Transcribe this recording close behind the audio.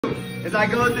is I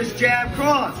go with this jab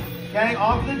cross. Okay,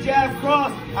 off the jab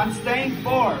cross, I'm staying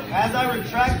forward. As I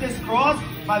retract this cross,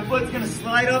 my foot's gonna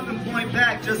slide up and point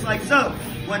back just like so.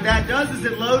 What that does is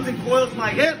it loads and coils my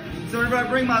hip, so whenever I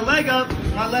bring my leg up,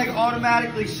 my leg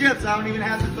automatically shifts. I don't even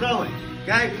have to throw it.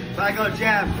 Okay, so I go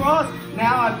jab cross,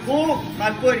 now I pull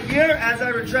my foot here as I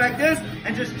retract this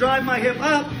and just drive my hip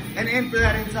up and in for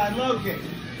that inside low kick.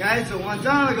 Okay, so one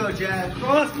time I go jab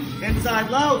cross, inside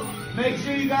low. Make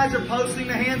sure you guys are posting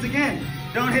the hands again.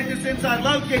 Don't hit this inside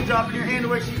low kick, dropping your hand to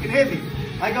where she can hit me.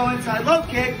 I go inside low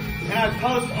kick and I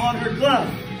post on her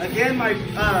glove. Again,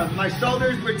 my shoulder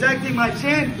is protecting my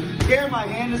chin. Here, my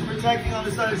hand is protecting on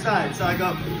this other side. So I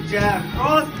go jab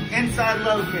cross, inside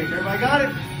low kick. Everybody got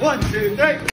it? 1, 2, 3.